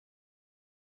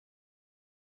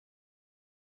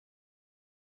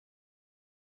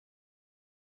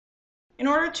In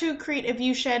order to create a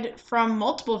view shed from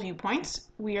multiple viewpoints,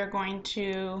 we are going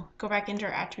to go back into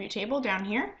our attribute table down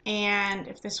here. And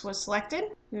if this was selected,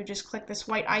 we would just click this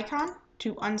white icon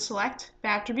to unselect the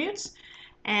attributes.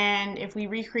 And if we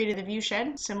recreated the view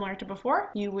shed similar to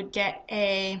before, you would get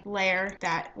a layer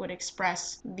that would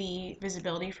express the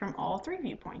visibility from all three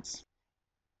viewpoints.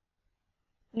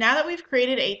 Now that we've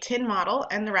created a tin model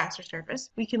and the raster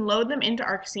surface, we can load them into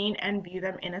ArcScene and view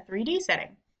them in a 3D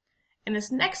setting. In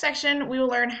this next section, we will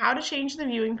learn how to change the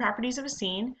viewing properties of a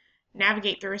scene,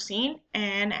 navigate through a scene,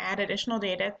 and add additional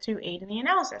data to aid in the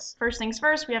analysis. First things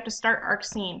first, we have to start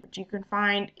ArcScene, which you can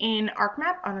find in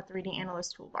ArcMap on the 3D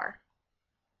Analyst toolbar.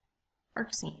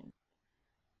 ArcScene.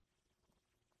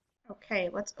 Okay,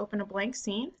 let's open a blank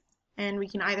scene, and we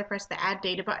can either press the Add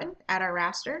Data button, add our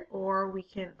raster, or we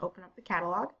can open up the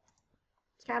catalog.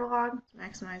 Catalog,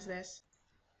 maximize this,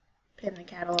 pin the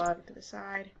catalog to the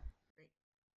side.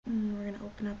 And we're going to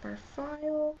open up our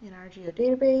file in our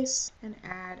geodatabase and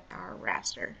add our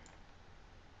raster.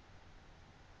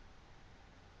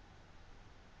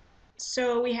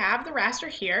 So we have the raster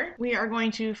here. We are going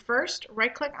to first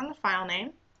right-click on the file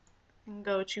name and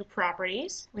go to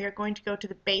Properties. We are going to go to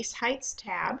the Base Heights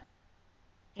tab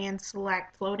and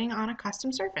select Floating on a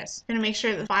Custom Surface. I'm going to make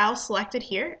sure the file selected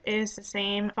here is the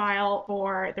same file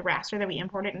for the raster that we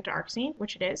imported into ArcScene,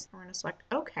 which it is. We're going to select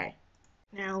OK.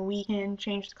 Now we can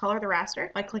change the color of the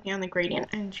raster by clicking on the gradient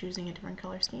and choosing a different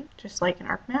color scheme. Just like an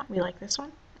ArcMap, we like this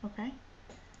one. Okay.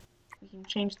 We can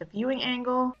change the viewing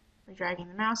angle by dragging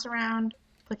the mouse around,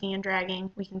 clicking and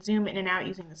dragging. We can zoom in and out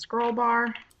using the scroll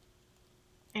bar.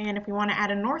 And if we want to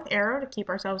add a north arrow to keep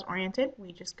ourselves oriented,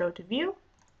 we just go to View,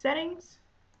 Settings,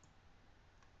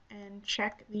 and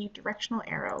check the directional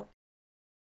arrow.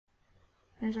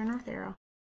 There's our north arrow.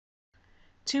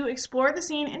 To explore the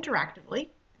scene interactively,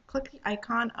 click the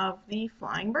icon of the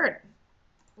flying bird.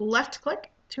 Left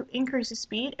click to increase the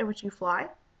speed at which you fly,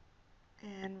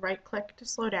 and right click to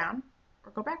slow down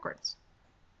or go backwards.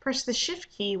 Press the Shift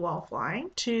key while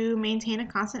flying to maintain a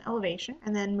constant elevation,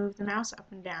 and then move the mouse up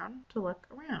and down to look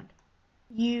around.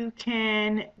 You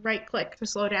can right click to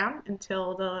slow down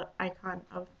until the icon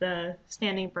of the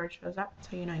standing bird shows up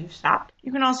so you know you've stopped.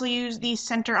 You can also use the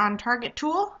Center on Target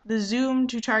tool, the Zoom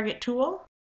to Target tool,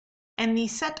 and the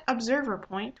Set Observer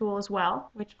Point tool as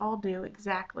well, which all do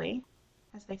exactly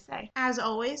as they say. As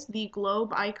always, the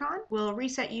globe icon will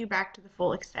reset you back to the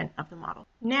full extent of the model.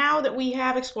 Now that we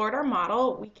have explored our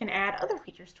model, we can add other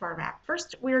features to our map.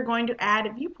 First, we are going to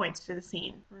add viewpoints to the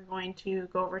scene. We're going to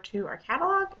go over to our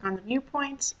catalog on the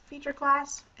viewpoints feature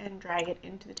class and drag it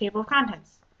into the table of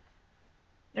contents.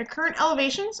 Their current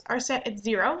elevations are set at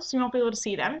 0, so you won't be able to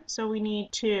see them. So we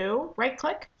need to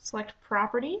right-click, select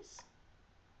Properties,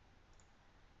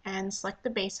 and select the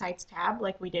Base Heights tab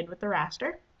like we did with the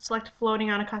raster. Select Floating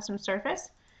on a Custom Surface,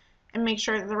 and make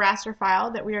sure that the raster file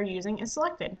that we are using is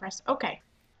selected. Press OK.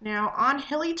 Now on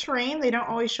hilly terrain, they don't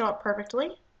always show up perfectly,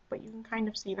 but you can kind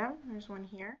of see them. There's one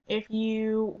here. If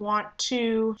you want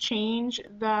to change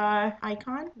the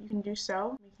icon, you can do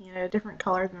so, making it a different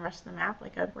color than the rest of the map,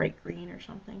 like a bright green or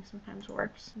something sometimes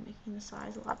works, making the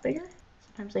size a lot bigger.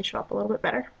 Sometimes they show up a little bit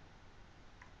better.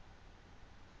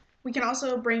 We can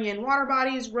also bring in water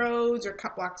bodies, roads, or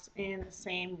cut blocks in the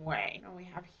same way. Now we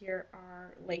have here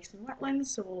our lakes and wetlands,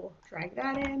 so we'll drag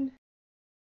that in.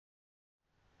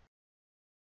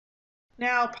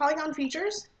 Now, polygon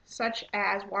features, such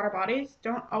as water bodies,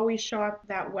 don't always show up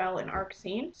that well in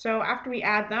ArcScene. So after we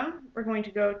add them, we're going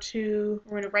to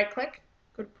right-click,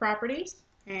 go to Properties,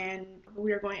 and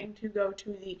we are going to go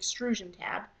to the Extrusion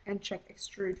tab and check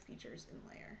Extrude Features in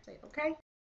Layer. Say OK.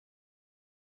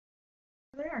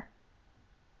 There they are.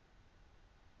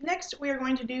 Next, we are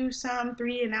going to do some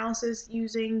 3D analysis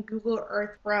using Google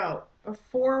Earth Pro.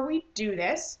 Before we do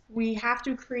this, we have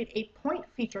to create a point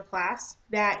feature class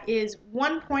that is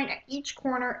one point at each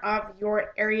corner of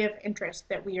your area of interest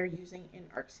that we are using in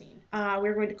ArcScene.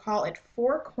 We're going to call it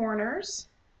 4 corners.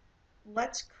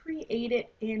 Let's create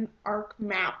it in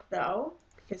ArcMap though,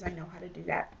 because I know how to do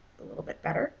that a little bit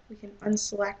better. We can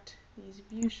unselect these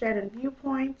view shed and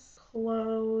viewpoints,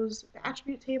 close the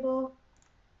attribute table,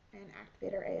 and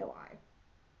activate our AOI.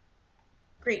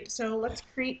 Great, so let's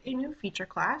create a new feature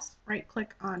class. Right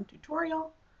click on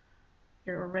Tutorial,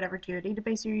 or whatever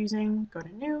geodatabase you're using, go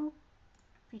to New,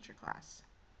 Feature Class.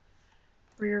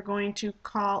 We're going to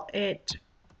call it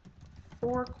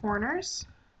 4 Corners.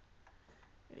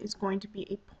 It is going to be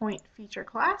a point feature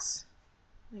class.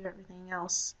 Leave everything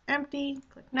else empty,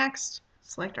 click Next,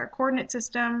 select our coordinate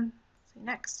system, say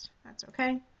Next, that's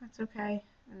okay, and that's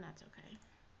okay.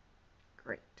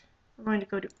 Great. We're going to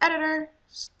go to Editor,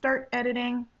 Start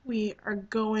Editing. We are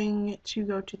going to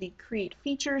go to the Create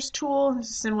Features tool.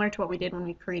 This is similar to what we did when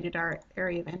we created our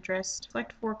area of interest.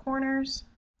 Select four corners.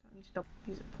 Don't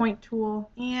need to use a point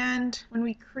tool. And when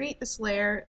we create this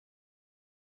layer,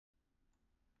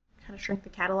 kind of shrink the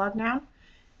catalog down,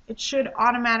 it should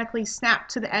automatically snap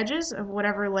to the edges of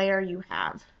whatever layer you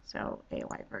have. So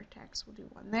AY vertex, we'll do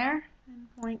one there. And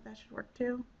point, that should work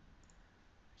too.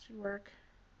 That should work.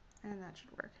 And that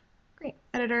should work. Great.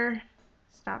 Editor,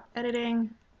 stop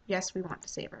editing. Yes, we want to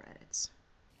save our edits.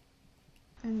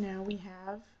 And now we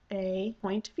have a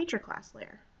point feature class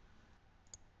layer.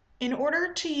 In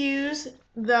order to use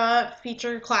the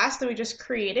feature class that we just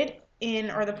created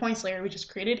or the points layer we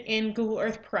just created in Google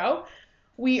Earth Pro,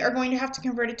 we are going to have to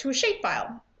convert it to a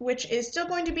shapefile, which is still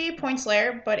going to be a points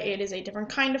layer, but it is a different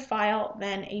kind of file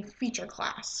than a feature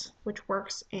class, which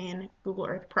works in Google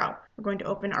Earth Pro. We're going to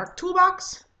open our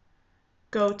toolbox,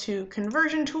 go to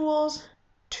Conversion Tools,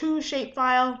 to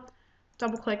Shapefile,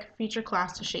 double-click Feature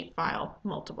Class to Shapefile,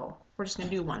 multiple. We're just going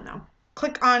to do one though.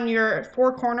 Click on your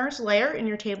four corners layer in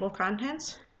your table of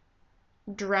contents,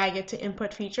 drag it to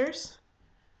Input Features,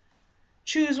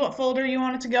 choose what folder you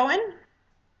want it to go in.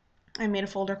 I made a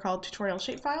folder called Tutorial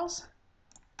Shapefiles.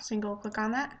 Single click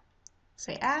on that,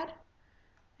 say Add,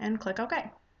 and click OK.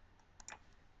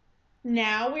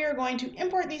 Now we are going to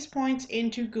import these points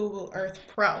into Google Earth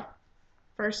Pro.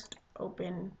 First,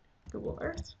 open Google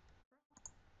Earth.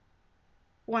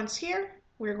 Once here,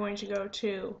 we're going to go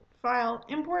to File,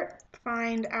 Import,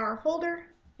 find our folder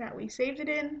that we saved it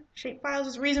in,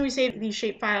 shapefiles. The reason we save these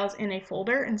shapefiles in a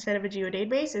folder instead of a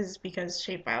geodatabase is because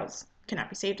shapefiles cannot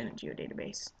be saved in a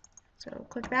geodatabase. So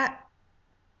click that.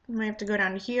 You might have to go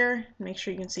down to here, make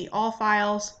sure you can see all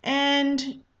files,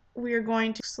 and we are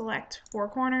going to select four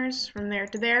corners from there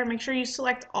to there. Make sure you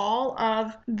select all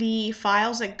of the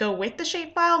files that go with the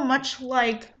shapefile, much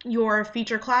like your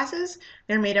feature classes.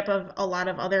 They're made up of a lot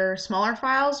of other smaller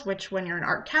files, which when you're in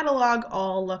Art Catalog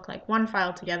all look like one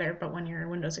file together, but when you're in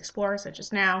Windows Explorer, such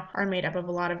as now, are made up of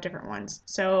a lot of different ones.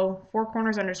 So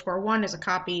 4corners_1 is a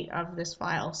copy of this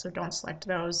file, so don't select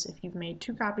those if you've made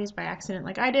two copies by accident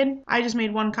like I did. I just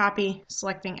made one copy,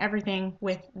 selecting everything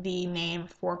with the name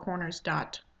 4corners.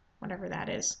 Whatever that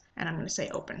is, and I'm going to say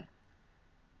open.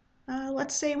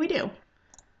 Let's say we do.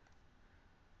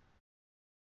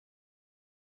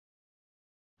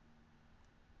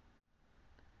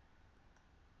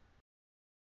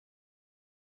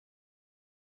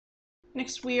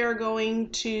 Next we are going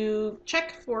to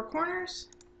check four corners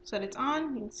so that it's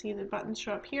on. You can see the buttons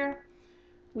show up here.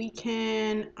 We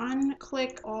can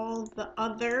unclick all the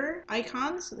other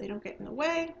icons so they don't get in the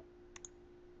way.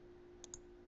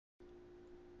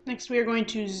 Next we are going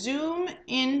to zoom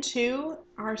into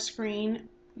our screen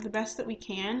the best that we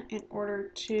can in order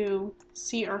to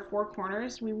see our four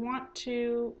corners. We want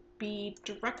to be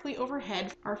directly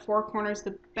overhead our four corners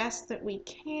the best that we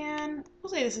can.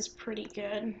 We'll say this is pretty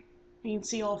good. You can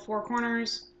see all four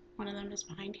corners. One of them is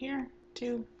behind here.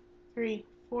 2, 3,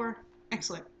 4.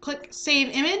 Excellent. Click Save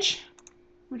Image,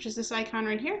 which is this icon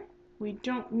right here. We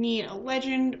don't need a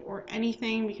legend or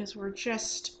anything because we're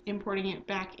just importing it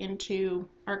back into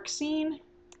ArcScene.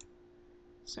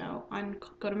 So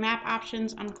go to Map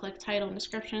Options, unclick Title and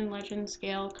Description, Legend,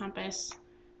 Scale, Compass.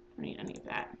 Don't need any of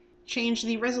that. Change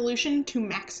the resolution to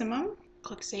maximum.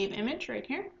 Click Save Image right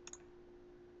here.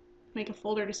 Make a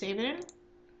folder to save it in.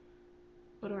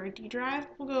 Go to our D drive.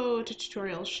 We'll go to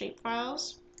Tutorial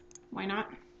Shapefiles. Why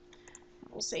not?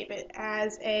 We'll save it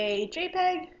as a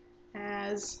JPEG,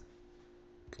 as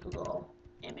Google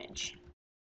image,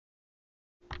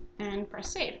 and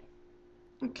press save.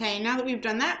 Okay, now that we've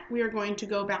done that, we are going to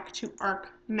go back to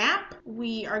ArcMap.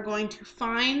 We are going to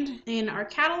find in our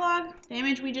catalog the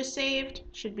image we just saved.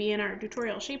 Should be in our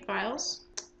tutorial shapefiles.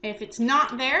 If it's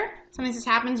not there, sometimes this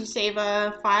happens, you save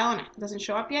a file and it doesn't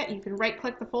show up yet, you can right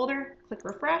click the folder, click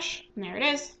refresh, and there it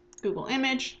is, Google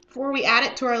image. Before we add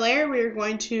it to our layer, we are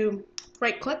going to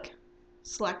right click,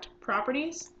 select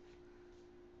properties,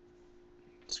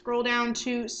 scroll down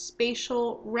to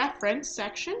spatial reference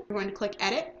section. We're going to click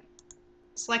edit,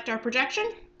 select our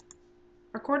projection,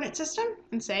 our coordinate system,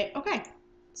 and say okay.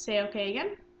 Say okay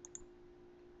again.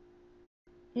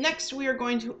 Next, we are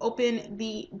going to open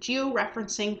the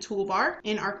georeferencing toolbar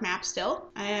in ArcMap still.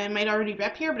 I might already be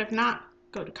up here, but if not,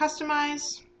 go to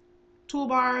Customize,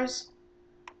 Toolbars,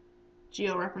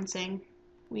 Georeferencing.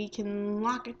 We can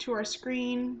lock it to our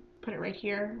screen, put it right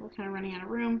here. We're kind of running out of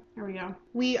room. There we go.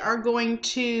 We are going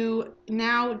to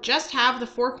now just have the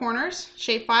four corners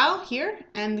shapefile here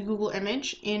and the Google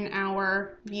image in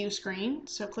our view screen.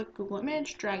 So click Google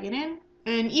image, drag it in.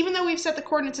 And even though we've set the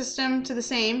coordinate system to the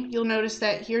same, you'll notice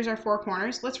that here's our 4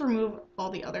 corners. Let's remove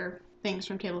all the other things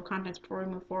from table of contents before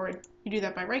we move forward. You do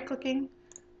that by right-clicking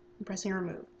and pressing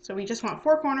remove. So we just want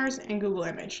 4 corners and Google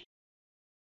Image.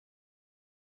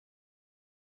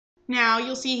 Now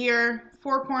you'll see here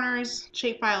 4 corners,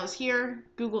 shapefile is here,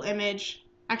 Google Image.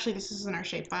 Actually, this isn't our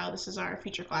shapefile, this is our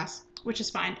feature class, which is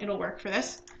fine, it'll work for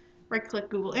this. Right-click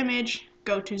Google Image,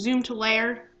 go to Zoom to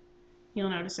Layer. You'll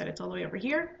notice that it's all the way over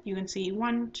here. You can see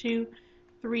 1, 2,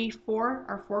 3, 4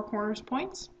 are 4 corners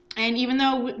points. And even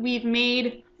though we've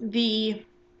made the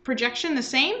projection the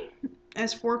same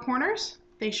as 4 corners,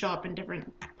 they show up in different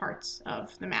parts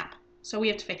of the map. So we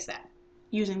have to fix that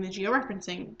using the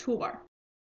georeferencing toolbar.